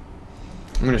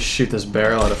 I'm gonna shoot this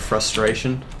barrel out of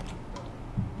frustration.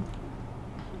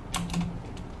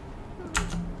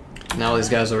 Now these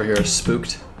guys over here are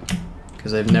spooked,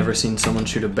 because they've never seen someone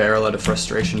shoot a barrel out of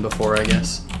frustration before, I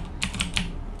guess.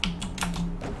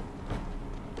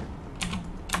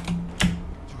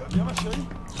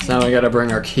 So now we gotta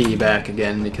bring our key back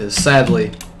again, because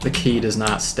sadly, the key does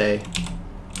not stay.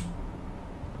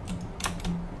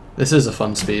 This is a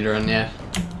fun speedrun, yeah.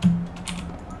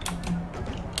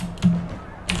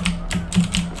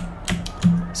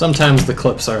 Sometimes the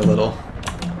clips are a little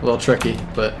tricky,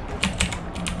 but...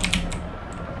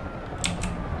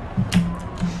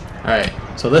 Alright,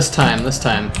 so this time,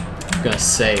 I'm gonna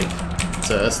save.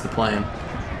 So that's the plan.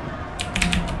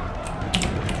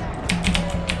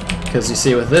 Because you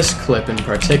see, with this clip in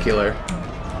particular,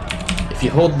 if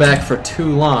you hold back for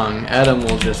too long, Adam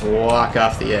will just walk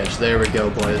off the edge. There we go,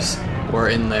 boys. We're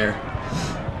in there.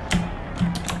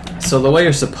 So the way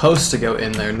you're supposed to go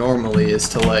in there normally is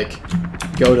to, like,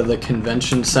 go to the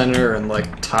convention center and,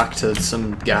 like, talk to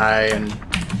some guy, and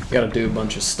you gotta do a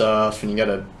bunch of stuff, and you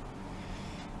gotta...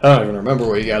 I don't even remember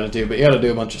what you gotta do, but you gotta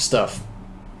do a bunch of stuff.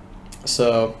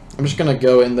 So, I'm just gonna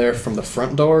go in there from the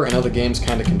front door. I know the game's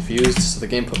kinda confused, so the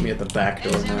game put me at the back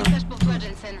door now.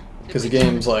 Because the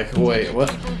game's like, wait,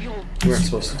 what? You weren't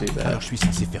supposed to do that.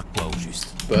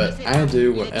 But I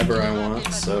do whatever I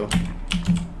want, so...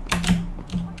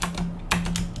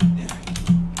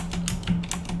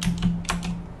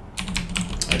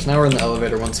 Alright, so now we're in the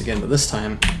elevator once again, but this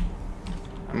time,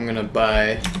 I'm gonna I'm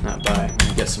gonna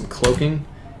get some cloaking.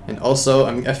 And also,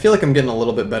 I feel like I'm getting a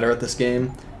little bit better at this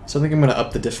game, so I think I'm going to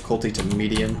up the difficulty to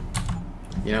medium.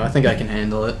 You know, I think I can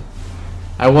handle it.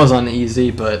 I was on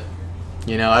easy, but,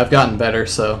 you know, I've gotten better,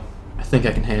 so I think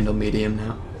I can handle medium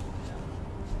now.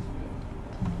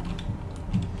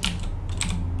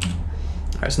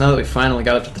 Alright, so now that we finally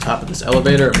got up to the top of this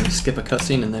elevator, I'm going to skip a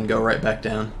cutscene and then go right back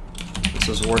down. This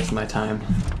was worth my time.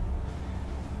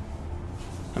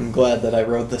 I'm glad that I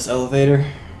rode this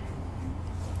elevator.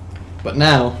 But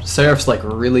now, Seraph's like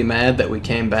really mad that we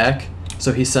came back,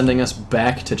 so he's sending us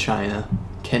back to China.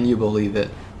 Can you believe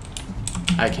it?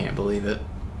 I can't believe it.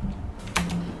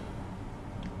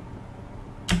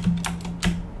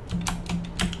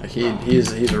 Like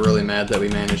he's really mad that we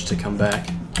managed to come back.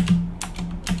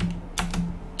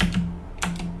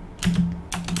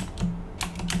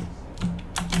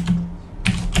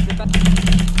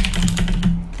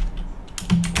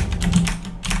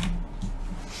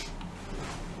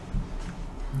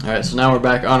 Alright, so now we're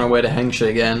back on our way to Hengsha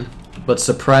again. But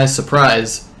surprise,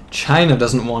 surprise, China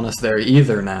doesn't want us there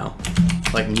either now.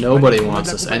 Like, nobody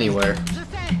wants us anywhere.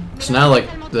 So now,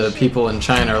 like, the people in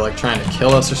China are, like, trying to kill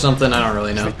us or something? I don't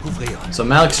really know. So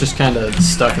Malik's just kind of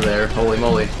stuck there. Holy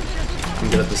moly. I'm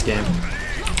good at this game.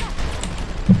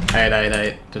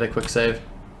 Alright. Did I quick save?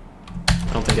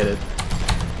 I don't think I did.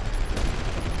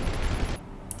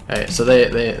 Alright, so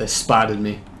they spotted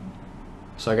me.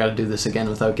 So I gotta do this again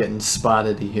without getting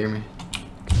spotted, you hear me?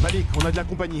 Malik, on a de la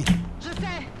compagnie.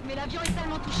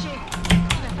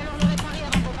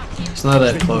 So now that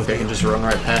I have cloak, I can just run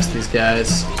right past these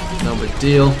guys. No big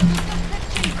deal.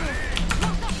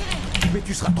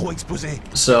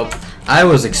 So, I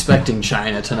was expecting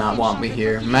China to not want me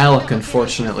here. Malik,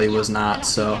 unfortunately, was not,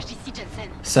 so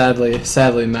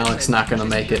sadly, Malik's not gonna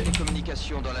make it.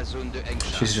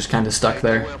 She's just kind of stuck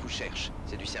there.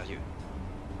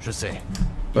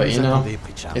 But you know,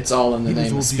 it's all in the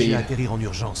name of speed.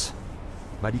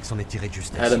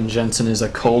 Adam Jensen is a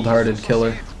cold-hearted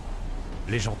killer.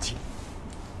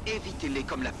 Évitez-les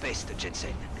comme la peste,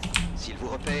 Jensen. S'ils vous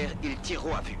repèrent, ils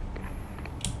tireront à vue.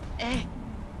 Eh,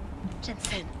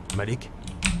 Jensen. Malik?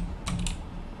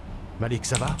 Malik,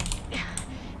 ça va?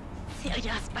 C'est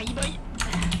rien, Spy Boy.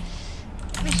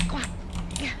 Mais je crois.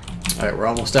 Alright, we're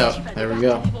almost out. There we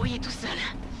go.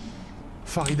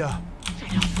 Farida.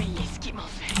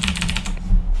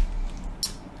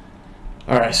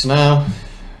 Alright, so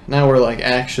now we're like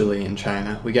actually in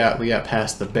China. We got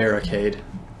past the barricade.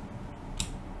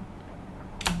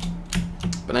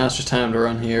 But now it's just time to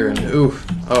run here and oof.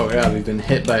 Oh god, we've been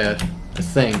hit by a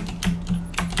thing.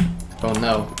 Oh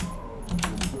no.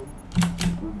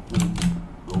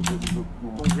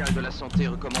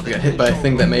 We got hit by a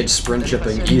thing that made sprint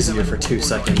shipping easier for 2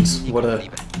 seconds. What a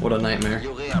nightmare.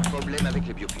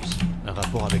 Un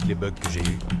rapport avec les bugs que j'ai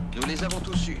eu. Nous les avons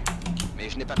tous eus, mais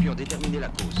je n'ai pas pu en déterminer la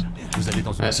cause. Vous allez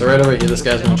dans une... Alright, so right over here, this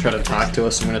guy's gonna try to talk to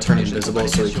us. I'm gonna turn invisible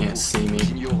so he can't see me.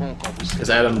 Because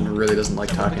Adam really doesn't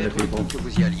like talking to people.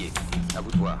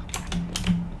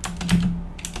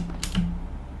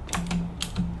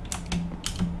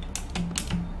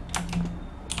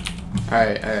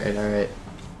 Alright.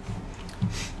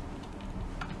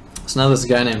 So now this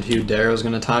guy named Hugh Darrow is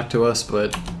gonna talk to us,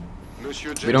 but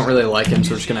we don't really like him,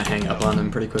 so we're just gonna hang up on him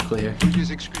pretty quickly here.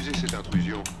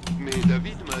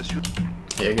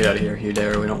 Yeah, get out of here, Hugh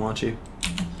Darrow, we don't want you.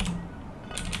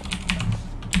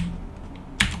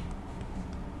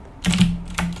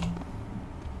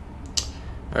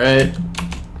 Alright,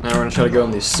 now we're gonna try to go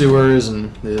in these sewers,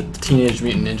 and the Teenage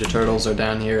Mutant Ninja Turtles are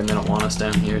down here, and they don't want us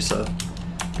down here, so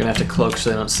we're gonna have to cloak so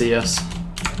they don't see us.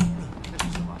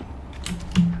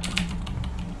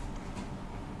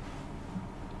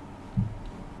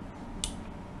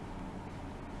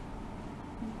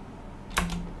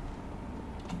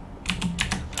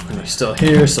 And they're still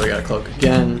here, so I gotta cloak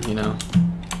again, you know,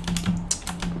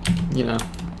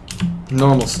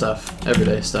 normal stuff,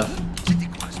 everyday stuff.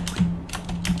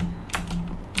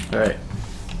 Alright.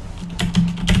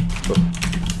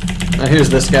 Now here's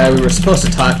this guy. We were supposed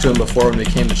to talk to him before when we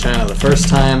came to China the first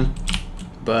time,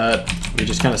 but we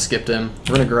just kind of skipped him.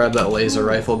 We're gonna grab that laser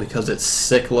rifle because it's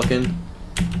sick looking.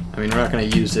 I mean, we're not gonna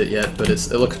use it yet, but it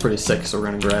looks pretty sick, so we're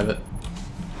gonna grab it.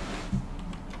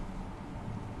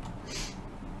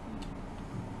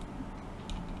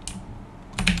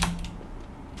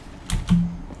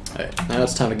 Alright, now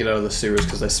it's time to get out of the sewers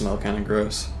because they smell kind of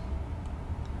gross.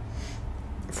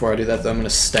 Before I do that, though, I'm going to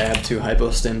stab 2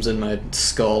 hypostims in my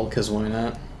skull, because why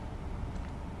not?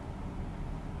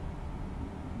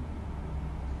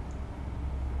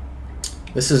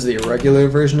 This is the irregular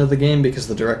version of the game, because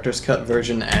the director's cut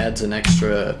version adds an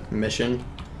extra mission,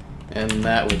 and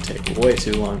that would take way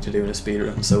too long to do in a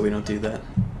speedrun, so we don't do that.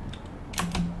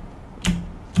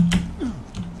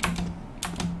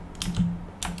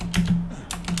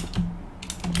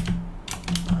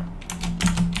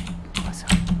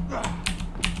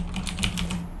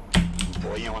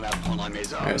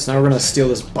 Alright, so now we're gonna steal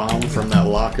this bomb from that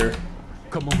locker.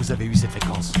 And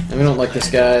we don't like this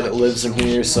guy that lives in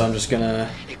here, so I'm just gonna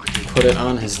put it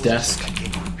on his desk.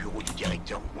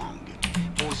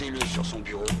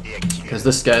 Because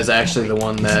this guy's actually the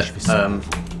one that,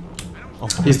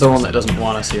 he's the one that doesn't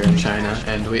want us here in China,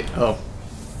 and oh.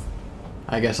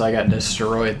 I guess I got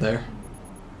destroyed there.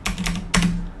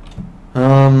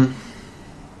 That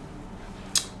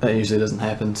usually doesn't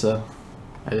happen, so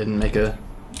I didn't make a...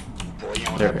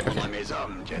 There, okay.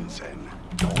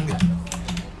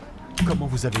 Comment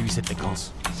vous avez eu cette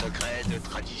fréquence? Secret de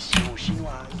tradition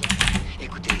chinoise.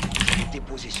 Écoutez, vous avez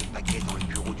déposé ce paquet dans le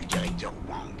bureau du directeur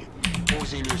Wang.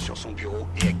 Posez-le sur son bureau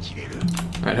et activez-le.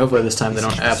 Alright, hopefully this time they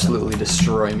don't absolutely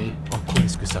destroy me. En quoi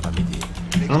est-ce que ça va m'aider?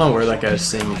 I don't know where that guy's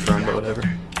seeing me from, but whatever.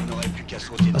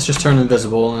 Let's just turn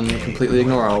invisible and completely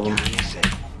ignore all of them.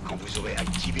 Quand vous aurez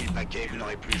activé le paquet, vous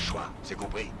n'aurez plus le choix. C'est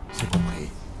compris? C'est compris.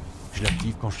 Je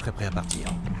l'active quand je serai prêt à partir.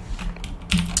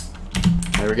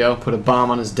 There we go. Put a bomb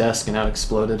on his desk and now it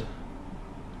exploded.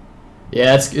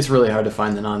 Yeah, it's really hard to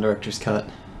find the non-director's cut.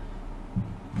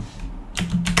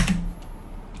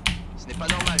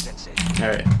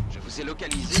 Alright.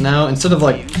 So now, instead of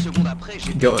like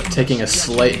taking a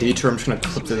slight detour, I'm just gonna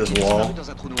clip through this wall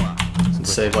and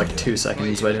save like 2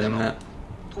 seconds by doing that.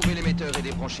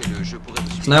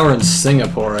 So now we're in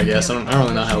Singapore, I guess. I don't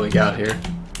really know how we got here.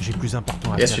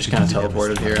 I guess just kind of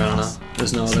teleported here, I don't know.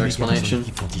 There's no other explanation.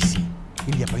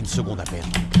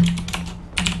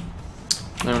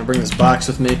 I'm gonna bring this box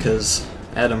with me because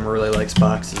Adam really likes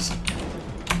boxes.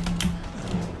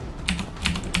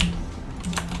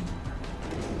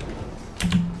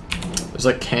 There's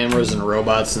like cameras and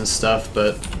robots and stuff,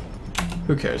 but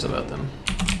who cares about them?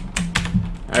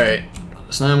 Alright,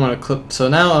 so now I'm gonna clip. So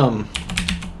now,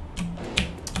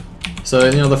 so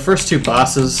you know, the first 2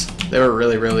 bosses, they were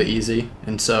really easy,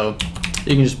 and so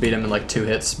you can just beat them in like 2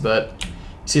 hits. But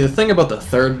see, the thing about the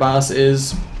 3rd boss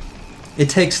is it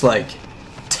takes like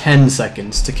 10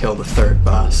 seconds to kill the 3rd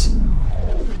boss.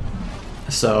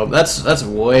 So that's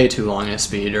way too long in a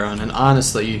speedrun, and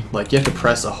honestly, like, you have to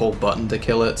press a whole button to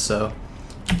kill it, so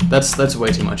that's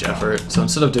way too much effort. So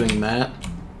instead of doing that,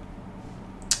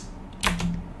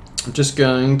 I'm just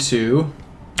going to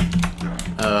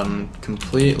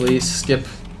completely skip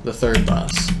the 3rd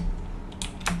boss,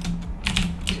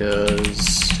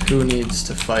 because who needs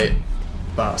to fight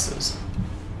bosses?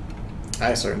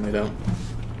 I certainly don't.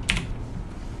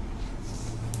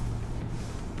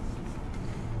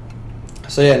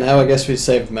 So yeah, now I guess we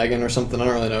saved Megan or something. I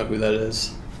don't really know who that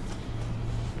is.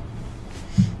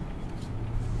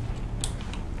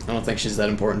 I don't think she's that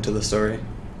important to the story.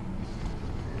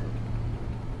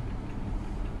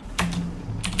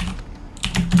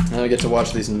 Now we get to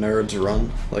watch these nerds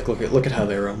run. Like, look at how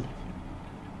they run.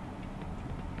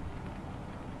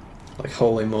 Like,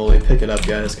 holy moly, pick it up,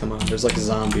 guys, come on. There's like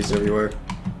zombies everywhere.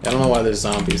 I don't know why there's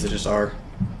zombies, they just are.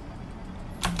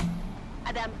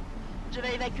 Adam, je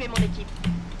vais évacuer mon équipe.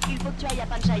 Il faut que tu ailles à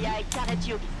Panchaya et t'arrêtes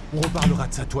Yogi. On reparlera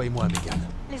de ça, toi et moi, Megan.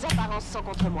 Les apparences sont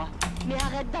contre moi. Mais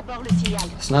arrête d'abord le signal.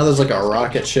 So now there's like a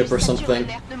rocket ship or something.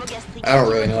 I don't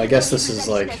really know. I guess this is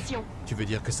like... Tu veux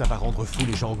dire que ça va rendre fou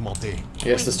les gens augmentés? I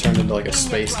guess this turned into like a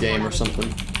space game or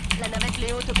something. La navette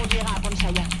Léo te conduira à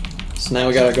Panchaya. So now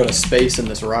we gotta go to space in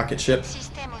this rocket ship.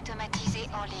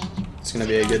 It's gonna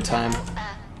be a good time.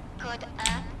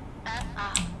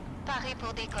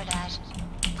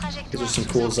 These are some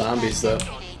cool zombies though.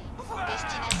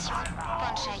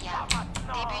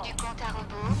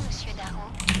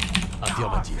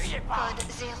 Affirmatif. Code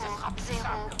 000,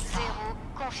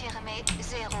 confirmé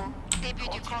 0. Début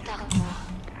du compte à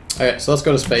rebours. Alright, so let's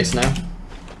go to space now.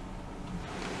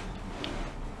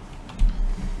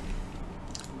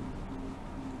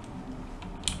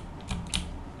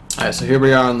 Alright, so here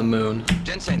we are on the moon.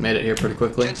 Made it here pretty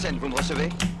quickly. Jensen, vous me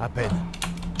recevez? À peine.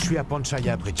 Je suis à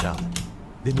Panchaya, Pritchard.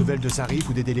 Des nouvelles de Sarif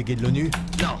ou des délégués de l'ONU?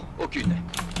 Non, aucune.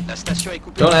 La station est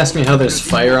coupée. Don't ask me how there's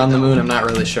fire on the moon, I'm not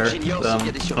really sure. I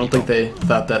don't think they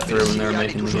thought that through when they were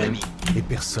making the game. Et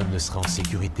personne ne sera en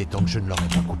sécurité tant que je ne l'aurai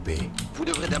pas coupé. Vous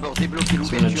devrez d'abord débloquer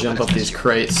So I'm gonna jump up these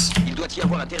crates Il doit y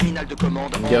avoir un terminal de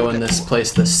commande. and go in this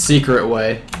place the secret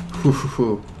way.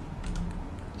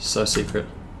 So secret.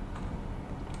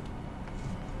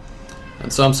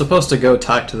 And so I'm supposed to go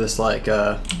talk to this like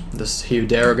this Hugh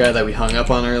Darrow guy that we hung up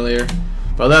on earlier.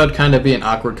 But that would kind of be an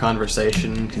awkward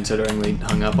conversation considering we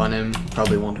hung up on him.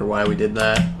 Probably wonder why we did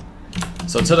that.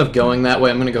 So instead of going that way,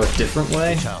 I'm gonna go a different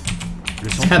way.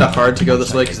 It's kind of hard to go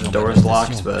this way because the door is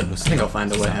locked, but I think I'll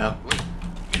find a way out.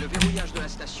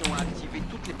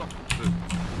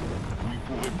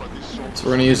 So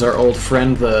we're gonna use our old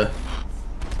friend, the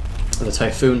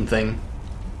typhoon thing.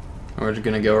 And we're just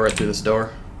gonna go right through this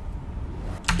door.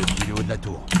 Depuis le haut de la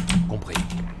tour. Compris.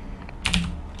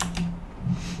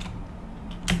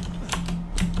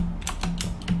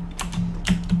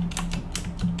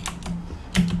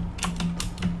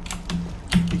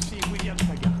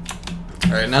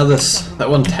 Alright, now that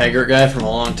one Taggart guy from a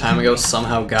long time ago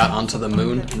somehow got onto the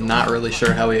moon. Not really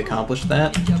sure how he accomplished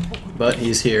that, but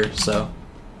he's here, so.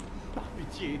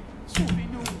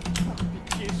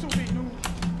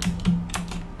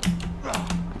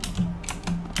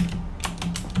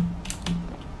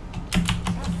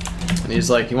 And he's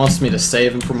like, he wants me to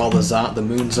save him from all the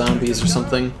moon zombies or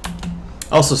something.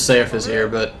 Also, Saif is here,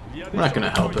 but we're not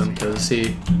gonna help him because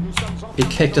he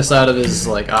kicked us out of his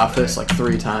like office like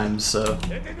 3 times, so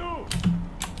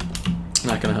I'm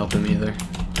not gonna help him either.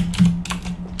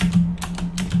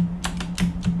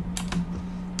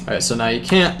 Alright, so now you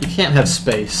can't have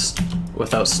space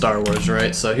without Star Wars,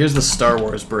 right? So here's the Star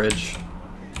Wars bridge.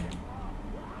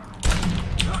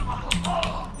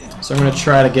 So I'm gonna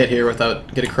try to get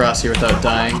across here without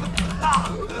dying.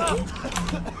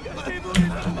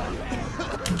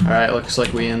 Alright, looks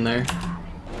like we in there.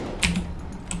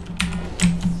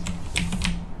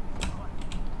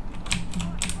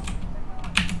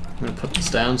 I'm gonna put this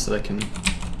down so that I can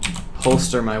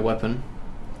holster my weapon.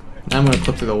 Now I'm gonna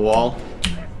clip through the wall.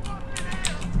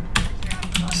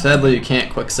 Sadly, you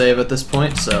can't quick save at this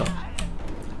point, so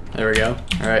there we go.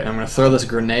 Alright, I'm gonna throw this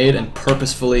grenade and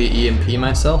purposefully EMP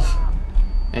myself.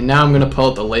 And now I'm gonna pull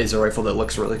out the laser rifle that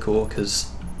looks really cool,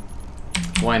 because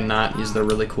why not use the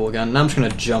really cool gun? Now I'm just gonna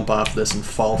jump off this and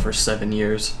fall for 7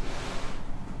 years.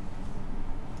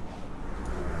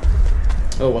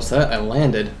 Oh, what's that? I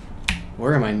landed.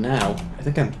 Where am I now? I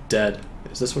think I'm dead.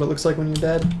 Is this what it looks like when you're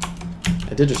dead?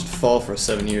 I did just fall for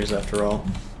 7 years after all.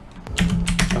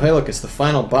 Oh hey look, it's the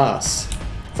final boss.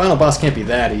 Final boss can't be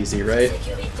that easy, right?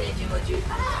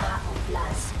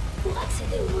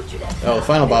 Oh, the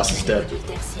final boss is dead.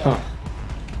 Huh.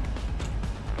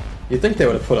 You'd think they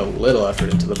would have put a little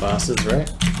effort into the bosses, right?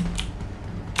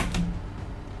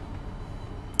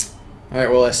 Alright,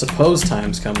 well I suppose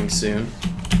time's coming soon.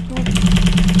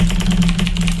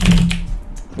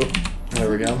 Whoop, there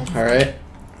we go. Alright,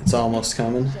 it's almost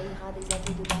coming.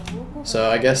 So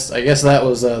I guess that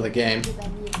was the game.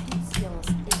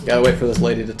 Gotta wait for this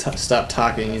lady to stop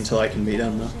talking until I can be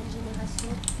done, though.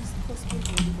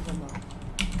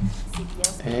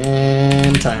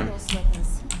 And time.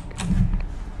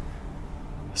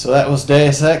 So that was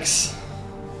Deus Ex.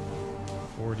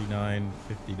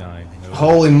 49:59. No.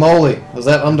 Holy moly! Was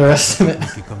that underestimate? I'm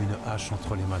just kidding.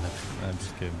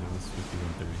 It was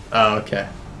 51:30. Oh, okay.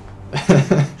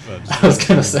 I was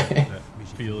gonna say. That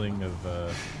feeling of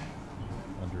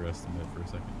underestimate for a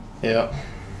second. Yep.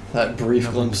 That brief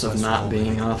glimpse of not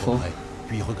being awful. That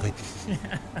was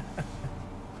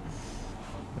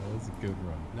a good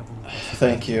run.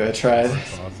 Thank you, I tried.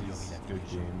 Good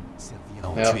game.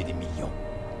 Yep.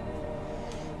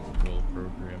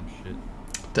 Well-programmed shit.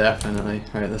 Definitely.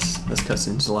 Alright, this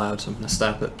cutscene's loud, so I'm gonna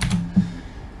stop it.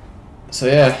 So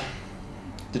yeah.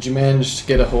 Did you manage to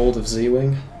get a hold of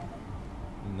Z-Wing?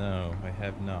 No, I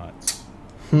have not.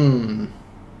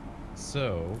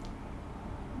 So,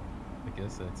 I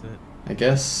guess that's it. I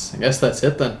guess that's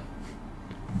it then.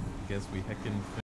 I guess we heckin'